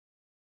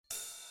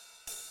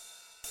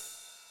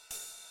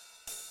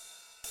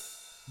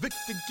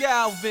Victor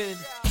Galvan.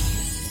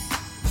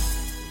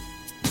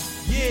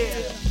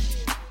 Yeah.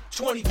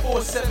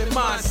 24/7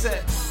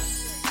 mindset.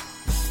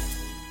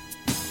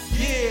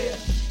 Yeah.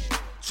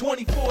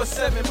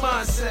 24/7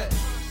 mindset.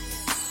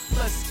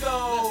 Let's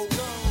go.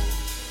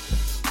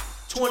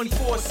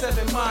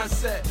 24/7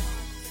 mindset.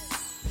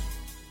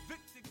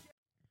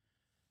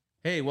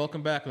 Hey,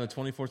 welcome back on the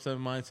 24/7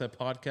 Mindset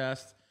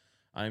Podcast.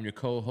 I am your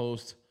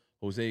co-host,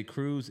 Jose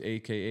Cruz,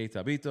 a.k.a.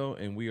 Tabito,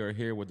 and we are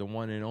here with the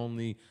one and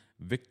only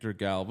Victor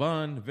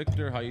Galvan.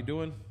 Victor, how you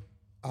doing?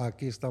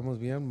 Aquí estamos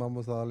bien,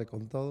 vamos a darle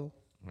con todo.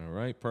 All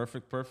right,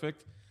 perfect.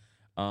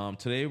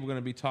 Today we're going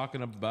to be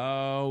talking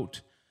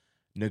about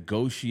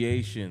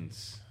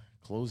negotiations,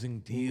 closing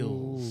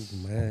deals.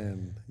 Ooh,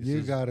 man,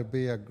 you got to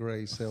be a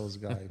great sales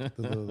guy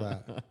to do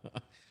that.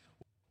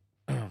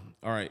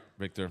 All right,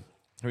 Victor.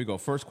 Here we go.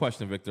 First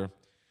question, Victor.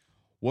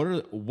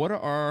 What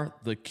are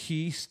the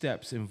key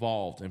steps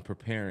involved in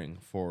preparing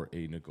for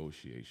a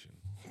negotiation?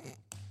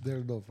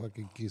 There's no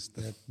fucking key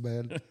step,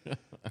 man.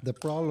 The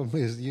problem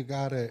is you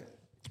gotta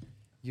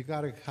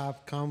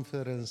have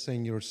confidence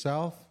in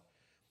yourself,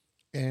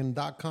 and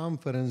that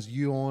confidence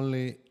you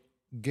only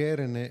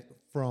getting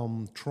it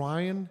from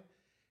trying.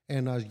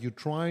 And as you're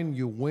trying,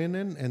 you're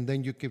winning, and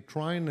then you keep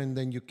trying, and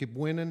then you keep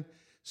winning.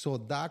 So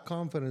that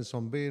confidence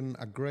on being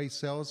a great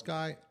sales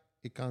guy,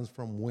 it comes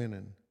from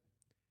winning.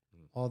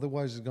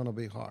 Otherwise, it's gonna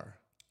be hard.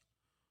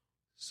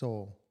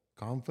 So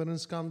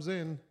confidence comes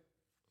in,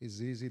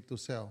 it's easy to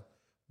sell.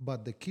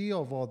 But the key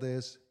of all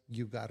this,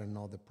 you gotta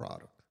know the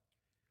product.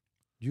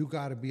 You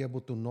gotta be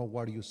able to know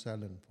what you're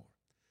selling for.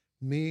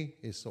 Me,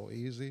 it's so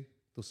easy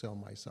to sell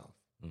myself.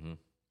 Mm-hmm.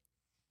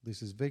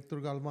 This is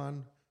Victor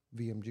Galvan,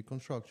 VMG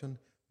Construction.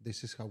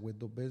 This is how we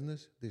do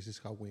business. This is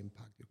how we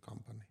impact your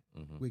company.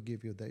 Mm-hmm. We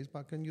give you days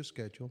back in your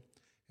schedule,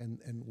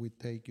 and we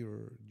take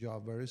your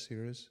job very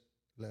serious.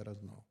 Let us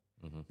know.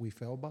 Mm-hmm. We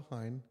fell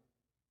behind.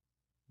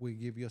 We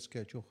give you a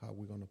schedule how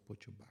we're gonna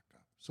put you back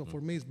up. So for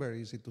me, it's very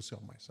easy to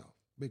sell myself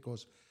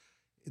because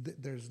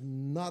there's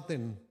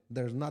nothing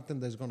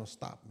that's gonna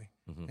stop me.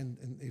 Mm-hmm.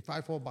 And if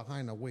I fall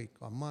behind a week,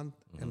 a month,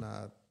 and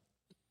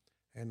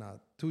a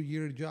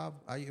 2-year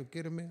job, are you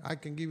kidding me? I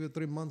can give you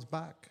 3 months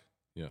back.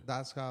 Yeah,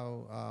 that's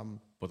how.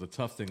 But the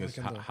tough thing is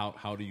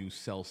how do you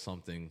sell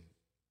something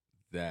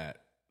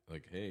that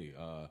like, hey,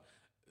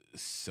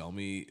 sell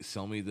me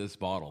this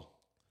bottle.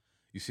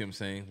 You see what I'm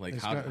saying? Like,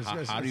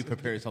 how do you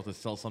prepare yourself to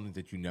sell something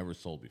that you never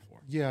sold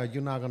before? Yeah,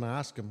 you're not going to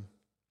ask them.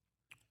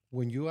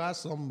 When you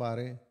ask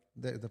somebody,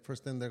 the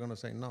first thing they're going to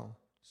say, no.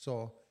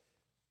 So,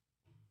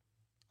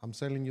 I'm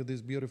selling you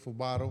this beautiful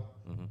bottle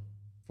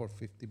for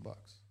 $50.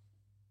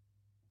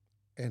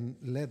 And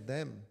let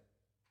them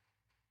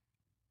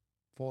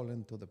fall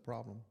into the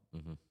problem.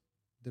 Mm-hmm.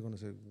 They're going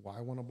to say, why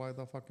I want to buy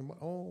that fucking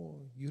bottle?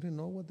 Oh, you didn't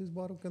know what this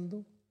bottle can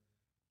do?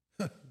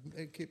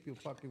 They keep your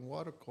fucking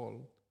water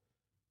cold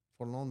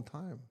for a long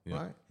time,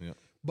 right? Yeah.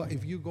 But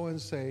if you go and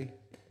say,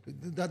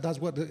 that's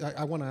what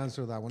I want to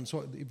answer that one.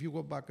 So if you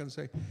go back and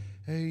say,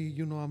 hey,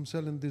 I'm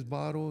selling this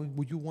bottle,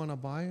 would you want to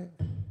buy it?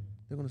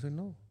 They're going to say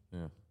no.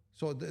 Yeah.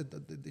 So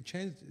the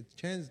change,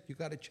 you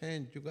got to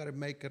change. You got to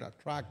make it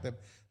attractive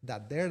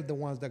that they're the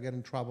ones that get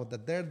in trouble,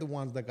 that they're the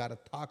ones that got to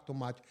talk too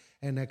much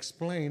and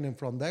explain. And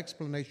from the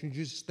explanation,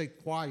 you just stay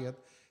quiet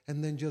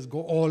and then just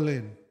go all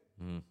in.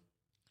 Mm.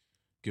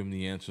 Give them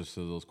the answers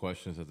to those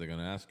questions that they're going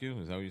to ask you.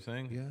 Is that what you're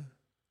saying? Yeah.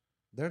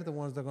 They're the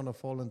ones that are going to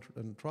fall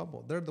in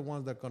trouble. They're the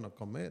ones that are going to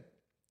commit.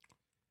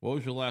 What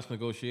was your last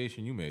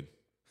negotiation you made?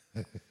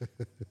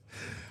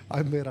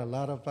 I made a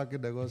lot of fucking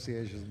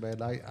negotiations,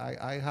 man.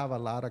 I have a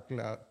lot of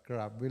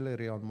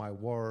credibility on my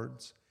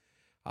words.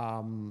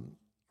 I'm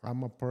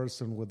a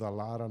person with a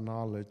lot of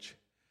knowledge.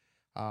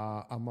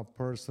 I'm a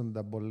person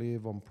that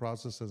believes on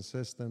process and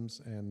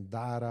systems and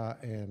data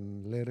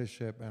and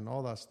leadership and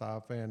all that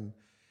stuff.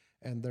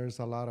 And there's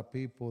a lot of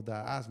people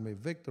that ask me,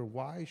 Victor,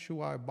 why should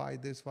I buy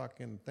this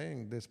fucking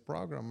thing, this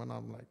program? And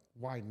I'm like,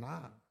 why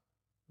not?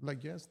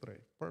 Like yesterday,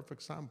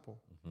 perfect sample.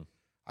 Mm-hmm.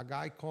 A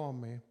guy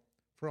called me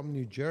from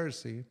New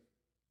Jersey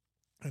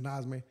and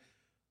asked me,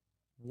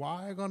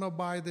 why are you going to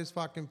buy this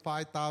fucking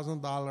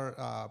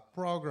 $5,000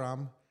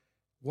 program?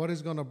 What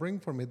is going to bring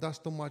for me? That's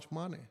too much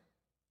money.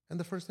 And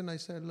the first thing I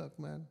said, look,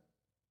 man,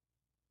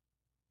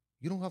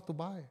 you don't have to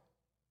buy it.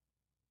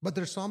 But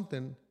there's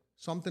something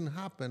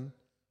happened.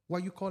 Why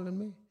are you calling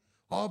me?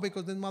 Oh,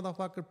 because this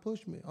motherfucker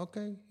pushed me.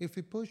 Okay, if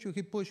he pushed you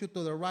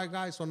to the right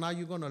guy, so now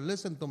you're going to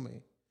listen to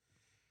me.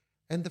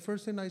 And the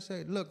first thing I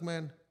say, look,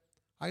 man,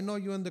 I know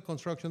you're in the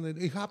construction.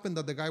 It happened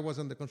that the guy was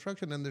in the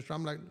construction industry.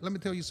 I'm like, let me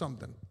tell you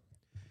something.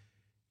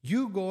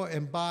 You go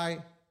and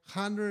buy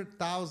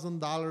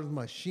 $100,000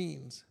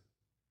 machines,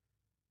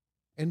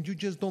 and you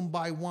just don't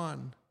buy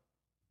one.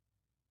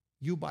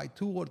 You buy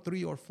 2 or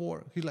 3 or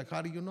 4. He's like,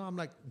 how do you know? I'm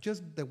like,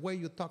 just the way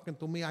you're talking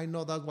to me, I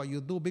know that's what you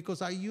do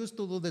because I used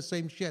to do the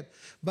same shit.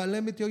 But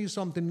let me tell you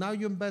something. Now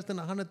you invest in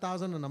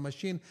 $100,000 in a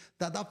machine,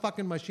 that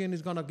fucking machine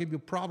is going to give you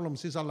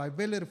problems. It's a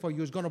liability for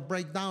you. It's going to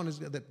break down.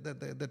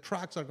 The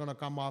tracks are going to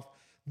come off.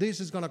 This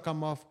is going to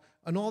come off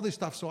and all this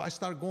stuff. So I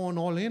start going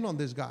all in on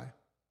this guy.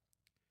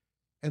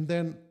 And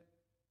then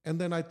And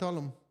then I tell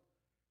him,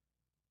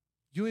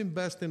 you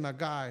invest in a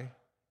guy,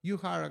 you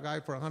hire a guy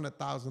for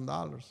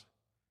 $100,000.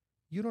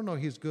 You don't know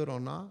he's good or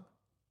not.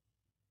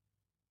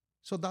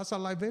 So that's a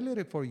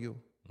liability for you.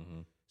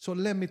 Mm-hmm. So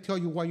let me tell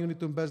you why you need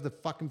to invest the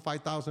fucking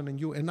 $5,000 in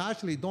you. And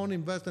actually, don't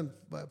invest in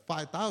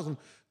 $5,000.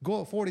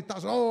 Go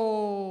 $40,000.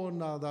 Oh,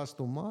 no, that's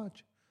too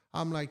much.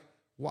 I'm like,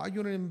 why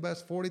you don't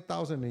invest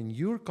 $40,000 in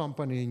your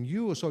company, in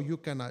you, so you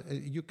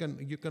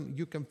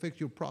can fix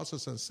your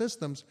process and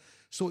systems,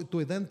 so to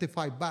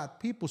identify bad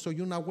people, so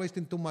you're not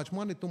wasting too much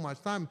money, too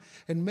much time,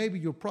 and maybe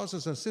your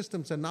process and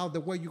systems, and now the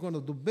way you're going to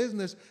do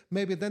business,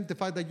 maybe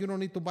identify that you don't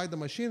need to buy the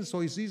machines,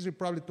 so it's easy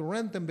probably to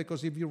rent them,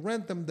 because if you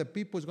rent them, the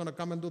people is going to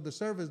come and do the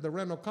service, the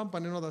rental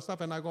company, and all that stuff,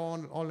 and I go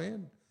on all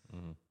in.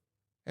 Mm-hmm.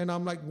 And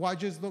I'm like, why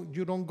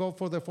you don't go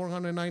for the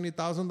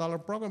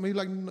 $490,000 program? He's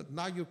like,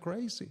 now you're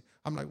crazy.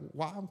 I'm like,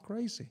 why I'm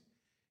crazy?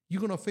 You're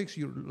going to fix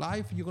your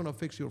life. You're going to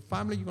fix your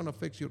family. You're going to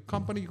fix your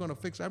company. You're going to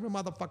fix every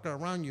motherfucker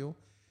around you.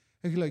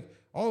 And he's like,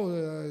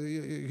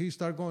 he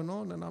started going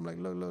on. And I'm like,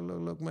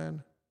 look,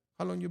 man.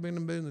 How long you been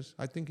in business?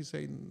 I think he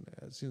said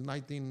since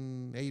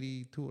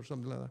 1982 or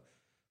something like that.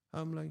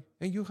 I'm like,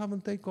 and you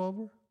haven't taken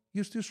over?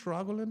 You still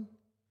struggling?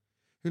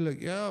 He's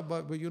like, yeah,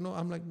 but you know,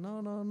 I'm like,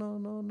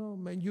 no,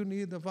 man, you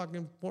need the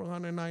fucking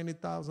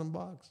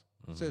 $490,000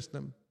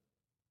 system.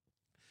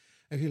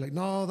 And he's like,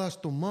 no, that's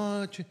too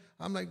much.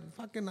 I'm like,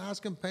 fucking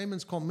ask him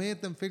payments,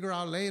 commit, and figure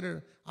out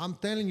later. I'm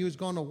telling you it's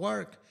going to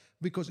work.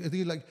 Because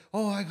he's like,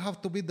 I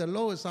have to be the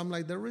lowest. I'm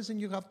like, the reason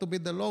you have to be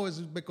the lowest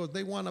is because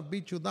they want to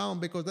beat you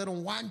down, because they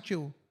don't want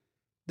you.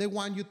 They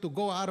want you to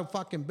go out of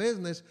fucking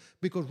business,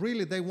 because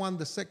really they want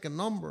the second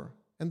number.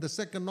 And the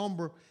second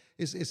number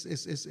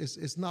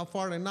is not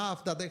far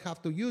enough that they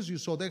have to use you,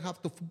 so they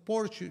have to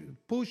push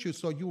you,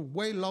 so you're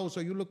way low, so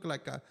you look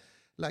like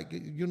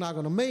you're not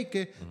going to make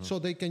it, so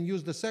they can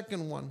use the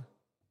second one.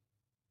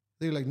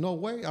 They're like, no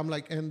way. I'm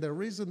like, and the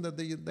reason that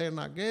they're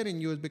not getting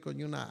you is because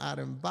you're not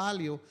adding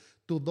value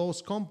to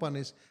those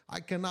companies. I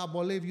cannot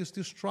believe you're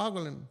still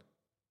struggling.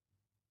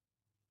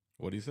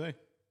 What do you say?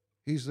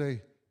 He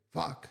say,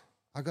 fuck,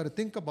 I got to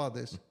think about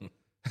this.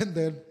 and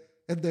then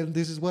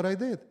this is what I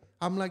did.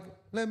 I'm like,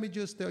 let me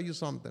just tell you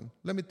something.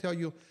 Let me tell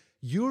you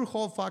your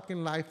whole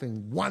fucking life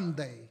in one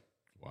day.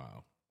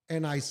 Wow.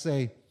 And I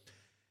say,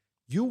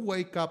 you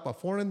wake up at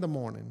 4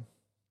 a.m,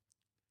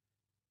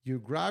 you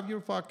grab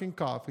your fucking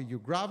coffee, you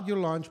grab your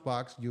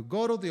lunchbox, you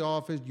go to the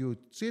office, you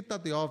sit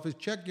at the office,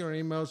 check your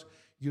emails,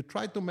 you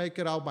try to make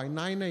it out by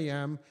 9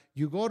 a.m.,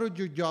 you go to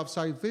your job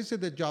site,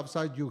 visit the job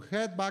site, you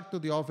head back to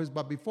the office,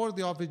 but before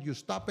the office, you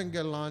stop and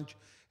get lunch.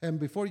 And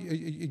before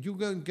you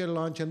go and get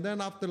lunch, and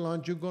then after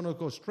lunch, you're gonna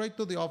go straight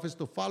to the office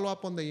to follow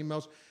up on the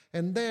emails,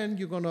 and then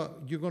you're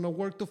gonna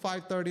work to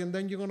 5:30, and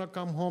then you're gonna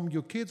come home.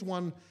 Your kids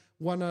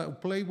wanna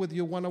play with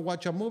you, wanna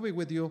watch a movie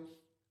with you,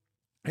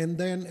 and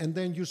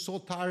then you're so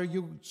tired,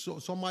 you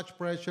so much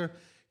pressure.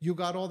 You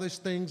got all these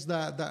things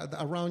that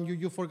around you.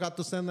 You forgot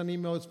to send an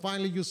email. It's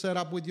finally you set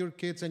up with your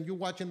kids, and you're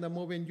watching the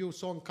movie, and you're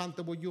so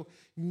uncomfortable. You're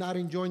not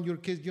enjoying your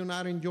kids. You're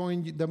not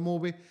enjoying the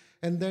movie.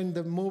 And then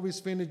the movie's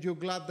finished, you're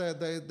glad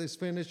that it's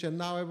finished, and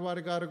now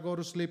everybody got to go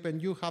to sleep,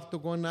 and you have to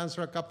go and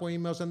answer a couple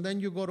emails, and then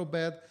you go to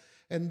bed,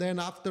 and then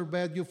after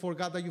bed, you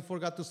forgot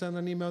to send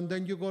an email, and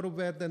then you go to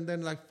bed, and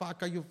then like,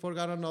 fuck, you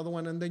forgot another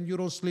one, and then you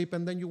don't sleep,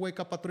 and then you wake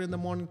up at 3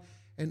 a.m,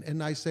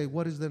 and I say,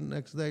 what does the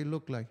next day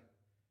look like?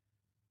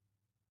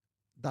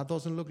 That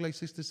doesn't look like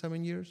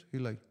 67 years?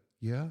 He's like,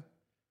 yeah.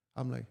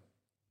 I'm like,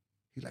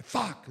 he's like,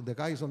 fuck. The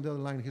guy is on the other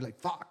line. He's like,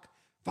 fuck.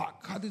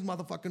 How does this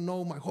motherfucker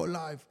know my whole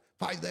life?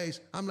 5 days.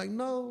 I'm like,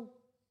 no.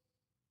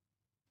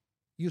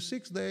 Your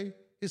 6th day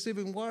is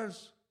even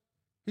worse.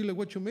 He's like,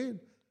 what you mean?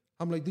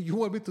 I'm like, do you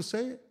want me to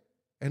say it?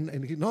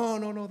 And he,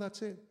 no,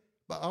 that's it.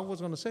 But I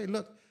was going to say,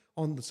 look,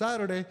 on the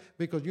Saturday,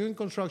 because you're in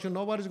construction,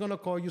 nobody's going to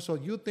call you, so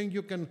you think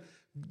you can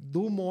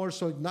do more.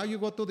 So now you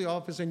go to the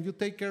office and you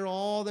take care of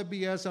all the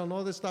BS and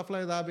all the stuff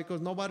like that because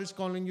nobody's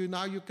calling you.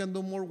 Now you can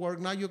do more work.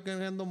 Now you can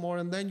handle more.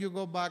 And then you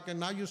go back and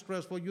now you're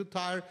stressful. You're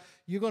tired.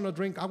 You're going to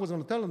drink. I was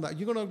going to tell him that.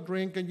 You're going to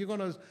drink and you're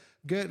going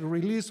to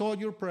release all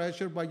your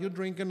pressure by you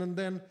drinking. And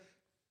then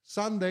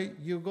Sunday,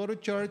 you go to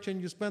church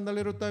and you spend a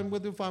little time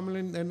with your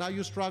family. And now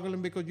you're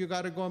struggling because you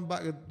got to go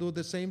back and do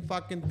the same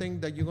fucking thing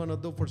that you're going to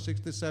do for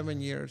 67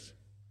 years.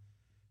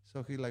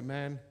 So he's like,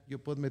 man, you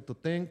put me to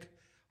think.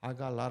 I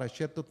got a lot of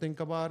shit to think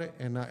about it.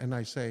 And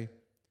I say,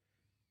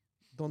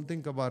 don't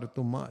think about it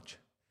too much.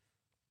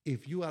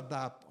 If you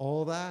adapt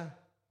all that,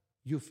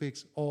 you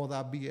fix all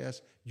that BS,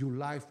 your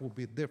life will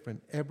be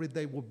different. Every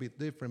day will be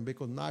different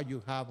because now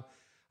you have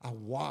a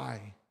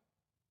why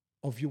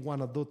of you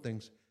want to do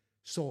things.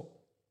 So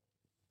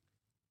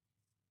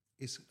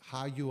it's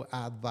how you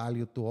add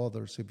value to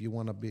others if you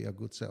want to be a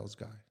good sales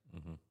guy.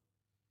 Mm-hmm.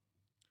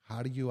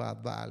 How do you add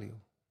value?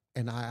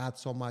 And I add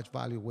so much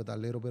value with a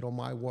little bit of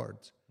my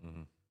words.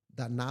 Mm-hmm.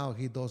 That now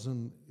he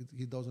doesn't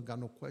got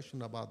no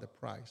question about the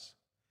price.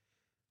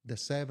 The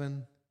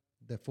 7,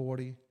 the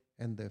 40,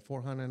 and the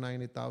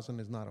 490,000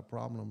 is not a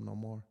problem no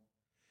more.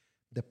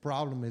 The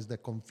problem is the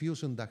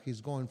confusion that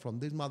he's going from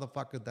this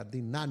motherfucker that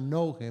did not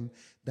know him,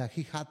 that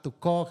he had to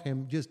call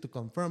him just to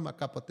confirm a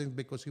couple of things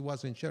because he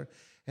wasn't sure,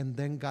 and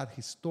then got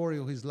his story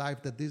of his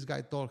life that this guy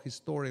told his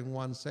story in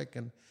 1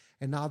 second.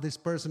 And now this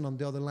person on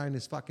the other line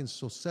is fucking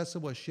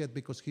successful as shit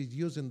because he's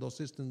using those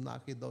systems. Now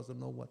he doesn't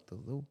know what to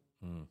do.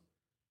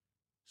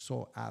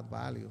 So add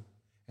value.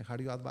 And how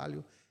do you add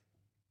value?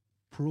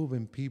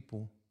 Proving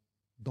people.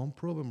 Don't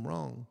prove them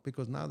wrong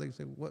because now they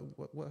say,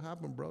 what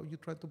happened, bro? You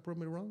tried to prove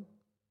me wrong?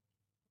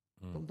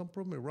 Don't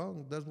prove me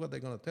wrong. That's what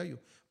they're going to tell you.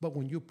 But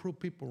when you prove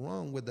people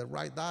wrong with the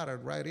right data,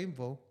 right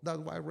info, that's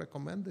why I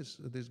recommend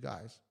these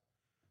guys.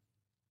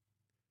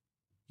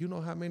 You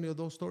know how many of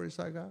those stories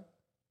I got?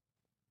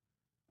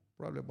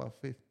 Probably about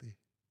 50.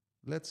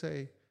 Let's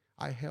say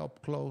I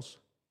helped close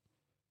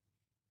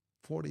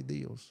 40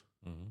 deals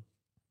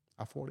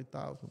at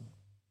 40,000.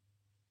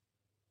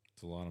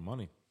 It's a lot of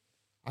money.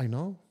 I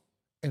know.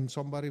 And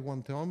somebody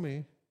once told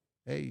me,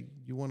 hey,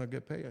 you want to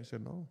get paid? I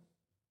said, no.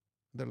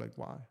 They're like,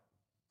 why?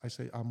 I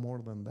say, I'm more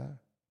than that.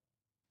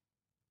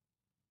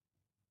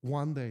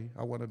 One day,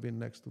 I want to be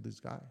next to this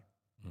guy.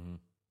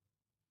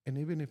 And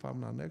even if I'm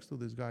not next to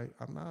this guy,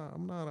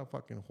 I'm not a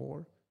fucking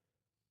whore.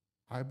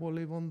 I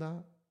believe on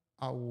that.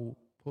 I will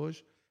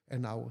push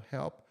and I will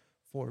help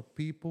for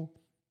people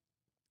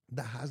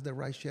that has the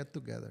right shit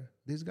together.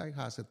 This guy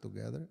has it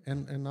together.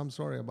 And I'm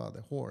sorry about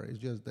the whore. It's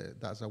just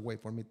that's a way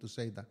for me to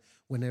say that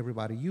when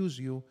everybody use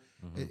you,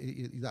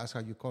 that's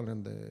how you call it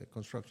in the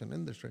construction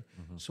industry.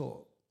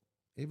 So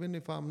even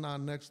if I'm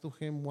not next to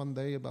him one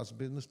day as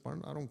business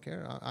partner, I don't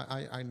care.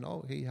 I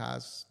know he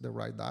has the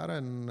right data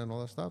and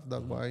all that stuff.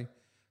 That's why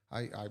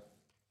I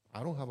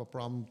don't have a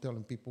problem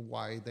telling people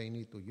why they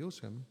need to use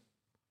him.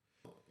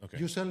 Okay.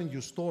 You're selling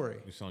your story.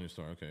 You're selling your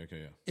story. Okay,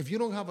 yeah. If you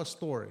don't have a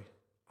story,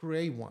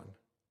 create one.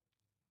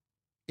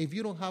 If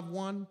you don't have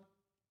one,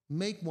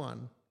 make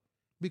one.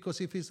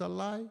 Because if it's a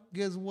lie,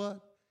 guess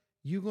what?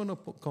 You're going to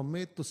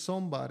commit to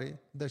somebody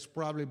that's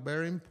probably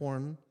very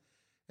important,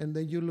 and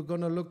then you're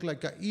going to look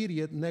like an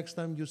idiot next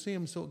time you see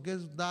him. So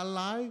guess that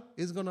lie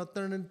is going to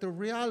turn into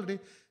reality.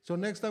 So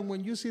next time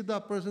when you see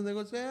that person, they're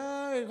going to say,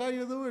 hey, how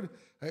you doing?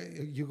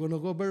 Hey, you're going to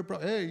go very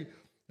proud. Hey,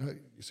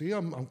 you see,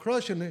 I'm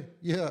crushing it.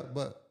 Yeah,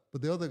 but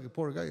the other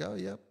poor guy, oh,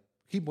 yeah,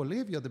 he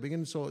believed you at the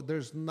beginning. So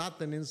there's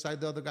nothing inside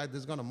the other guy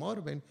that's going to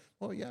motivate him.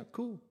 Oh, yeah,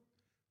 cool.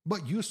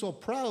 But you're so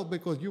proud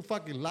because you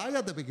fucking lie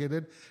at the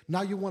beginning.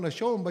 Now you want to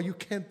show him, but you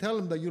can't tell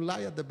him that you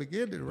lie at the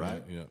beginning,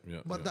 right? Yeah.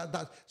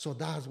 But so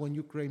that's when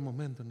you create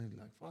momentum. And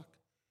like, fuck,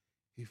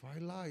 if I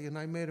lie and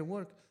I made it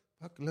work,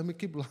 fuck, let me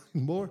keep lying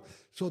more.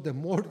 So the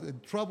more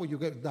trouble you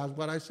get, that's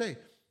what I say.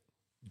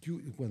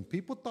 When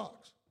people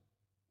talk,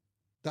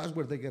 that's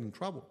where they get in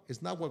trouble.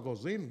 It's not what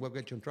goes in, what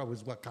gets you in trouble.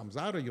 It's what comes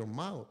out of your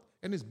mouth.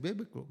 And it's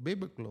biblical,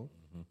 biblical,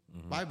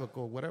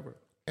 whatever.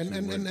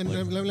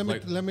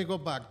 Let me go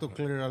back to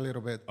clear a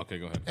little bit. Okay,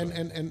 go ahead.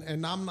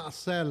 And I'm not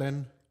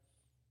selling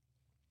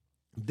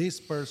this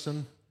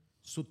person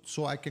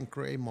so I can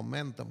create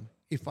momentum.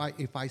 If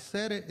I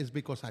said it, it's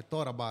because I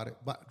thought about it.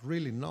 But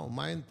really, no.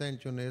 My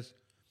intention is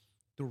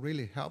to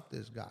really help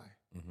this guy,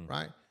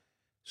 right?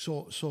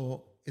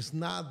 So it's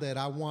not that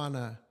I want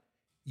to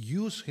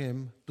use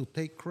him to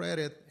take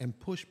credit and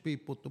push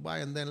people to buy,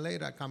 and then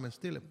later I come and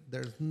steal it.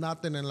 There's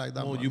nothing like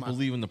that. Well, you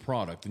believe in the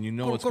product, and you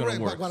know it's going to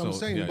work. But what I'm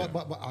saying, but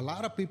a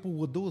lot of people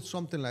would do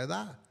something like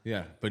that.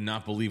 Yeah, but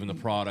not believe in the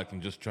product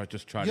and just try to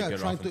get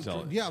it off and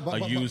sell it. Yeah,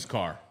 a used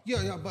car.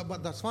 Yeah,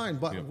 but that's fine.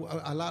 But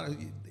a lot of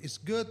it's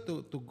good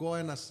to go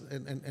in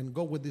and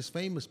go with these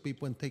famous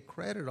people and take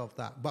credit of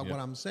that. But what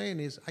I'm saying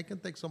is, I can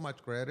take so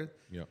much credit.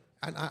 Yeah.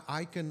 And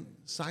I can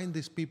sign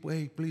these people.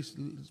 Hey, please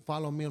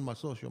follow me on my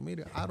social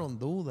media. I don't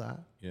do that.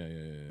 Yeah.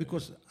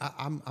 Because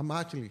I'm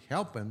actually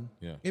helping.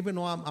 Yeah. Even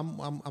though I'm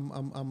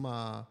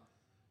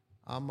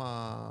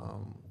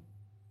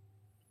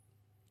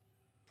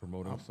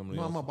promoting somebody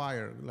else. I'm a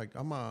buyer. Like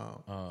I'm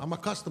a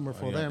customer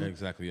for them.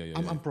 Exactly. Yeah.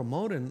 I'm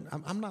promoting.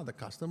 I'm not the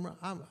customer.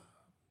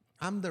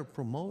 I'm their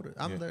promoter.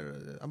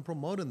 I'm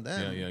promoting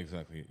them. Yeah,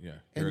 exactly. Yeah.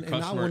 You're a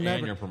customer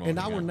and you're promoting. And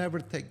I will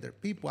never take their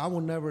people. I will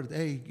never,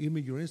 hey, give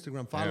me your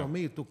Instagram, follow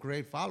me to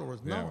create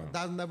followers. No,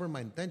 that's never my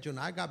intention.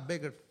 I got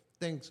bigger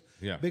things,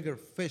 bigger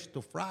fish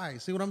to fry.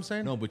 See what I'm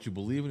saying? No, but you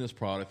believe in this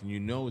product and you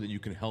know that you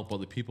can help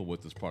other people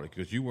with this product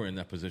because you were in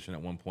that position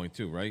at one point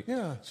too, right?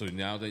 Yeah. So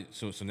now that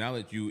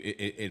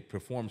it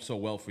performs so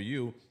well for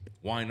you,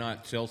 why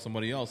not tell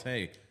somebody else,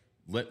 hey,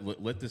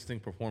 let this thing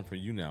perform for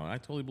you now? And I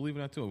totally believe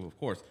in that too, of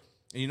course.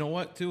 And you know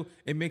what, too?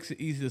 It makes it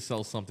easy to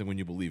sell something when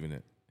you believe in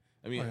it.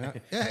 I mean,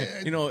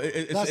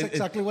 that's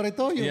exactly what I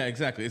told you. Yeah,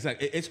 exactly.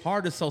 It's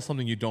hard to sell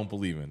something you don't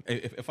believe in.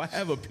 If I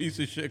have a piece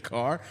of shit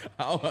car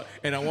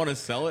and I want to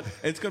sell it,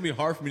 it's going to be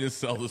hard for me to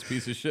sell this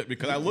piece of shit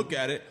because I look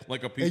at it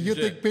like a piece of shit.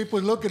 And you think people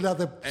looking at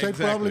the same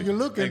problem you're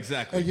looking.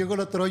 Exactly. And you're going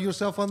to throw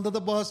yourself under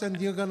the bus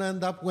and you're going to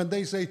end up when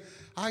they say,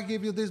 I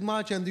give you this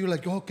much, and you're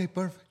like, okay,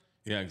 perfect.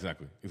 Yeah,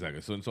 exactly.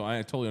 So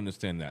I totally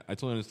understand that. I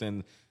totally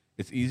understand.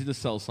 It's easy to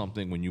sell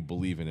something when you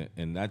believe in it,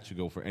 and that should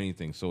go for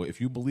anything. So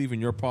if you believe in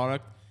your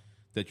product,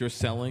 that you're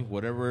selling,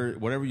 whatever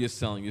you're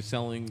selling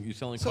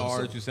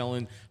cars, you're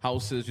selling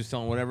houses, you're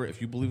selling whatever.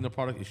 If you believe in the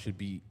product, it should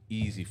be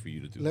easy for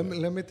you to do.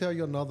 Let me tell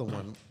you another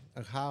one.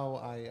 How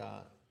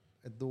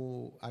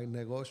I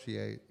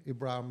negotiate. It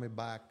brought me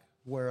back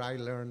where I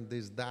learned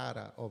this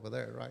data over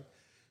there, right?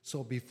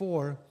 So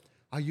before,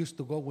 I used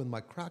to go with my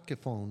cracky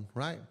phone,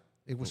 right?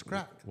 It was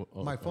cracked.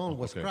 My phone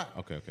was cracked.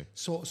 Okay.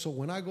 So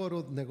when I go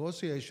to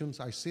negotiations,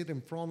 I sit in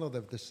front of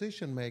the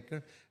decision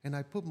maker and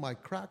I put my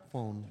crack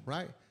phone,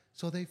 right?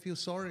 So they feel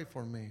sorry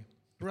for me,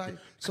 right?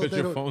 So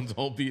your phone's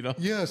all beat up.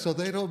 Yeah, so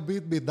they don't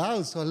beat me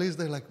down. So at least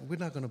they're like, we're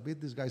not going to beat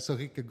this guy so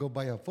he could go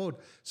buy a phone.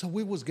 So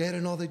we was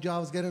getting all the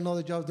jobs. They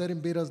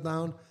didn't beat us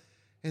down.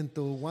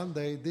 Until one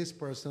day, this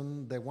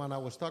person, the one I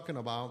was talking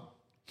about,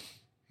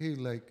 he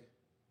like,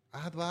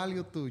 I add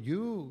value to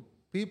you.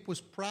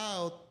 People's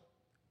proud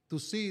to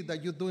see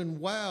that you're doing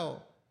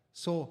well.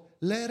 So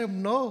let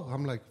them know.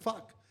 I'm like,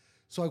 fuck.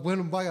 So I went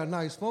and buy a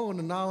nice phone,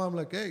 and now I'm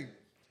like, hey.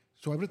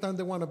 So every time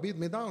they want to beat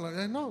me down,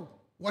 like, no.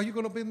 Why are you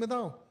going to beat me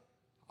down?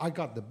 I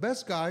got the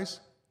best guys.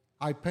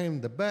 I pay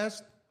them the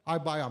best. I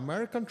buy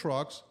American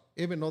trucks,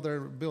 even though they're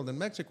built in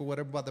Mexico,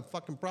 whatever, but the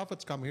fucking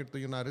profits come here to the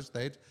United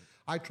States.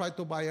 I try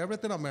to buy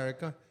everything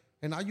America,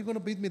 and are you going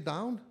to beat me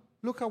down?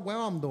 Look how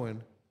well I'm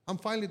doing. I'm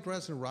finally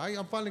dressing right.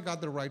 I finally got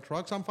the right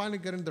trucks. I'm finally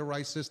getting the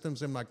right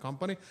systems in my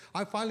company.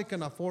 I finally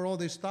can afford all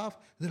this stuff.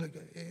 They're like,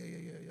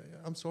 yeah.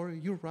 I'm sorry,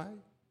 you're right.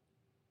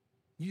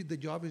 The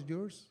job is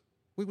yours.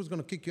 We was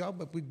going to kick you out,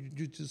 but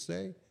you just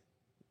say,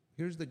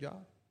 here's the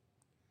job.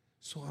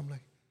 So I'm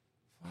like,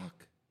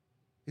 fuck,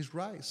 he's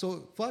right.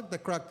 So fuck the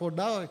crack phone.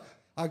 Now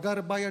I got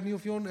to buy a new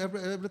phone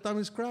every time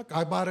it's cracked.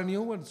 I bought a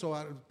new one. So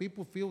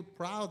people feel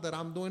proud that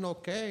I'm doing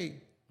okay.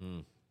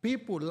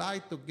 People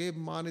like to give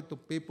money to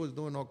people who's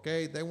doing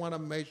okay. They want to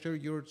make sure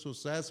you're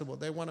successful.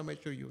 They want to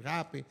make sure you're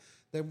happy.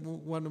 They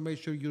want to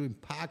make sure you're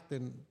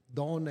impacting,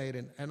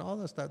 donating, and all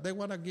that stuff. They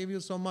want to give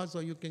you so much so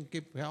you can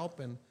keep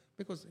helping,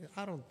 because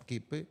I don't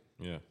keep it.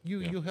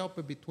 You help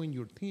it between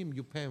your team.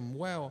 You pay them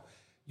well.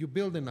 You're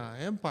building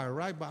an empire,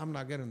 right? But I'm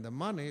not getting the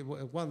money.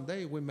 One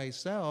day we may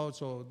sell,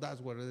 so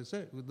that's what it is.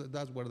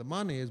 That's where the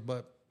money is.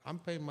 But I'm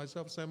paying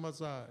myself same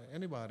as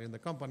anybody in the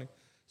company.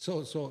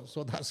 So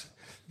that's,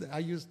 I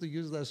used to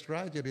use that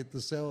strategy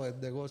to sell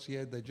and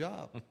negotiate the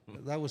job.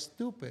 That was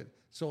stupid.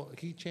 So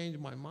he changed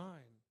my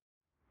mind.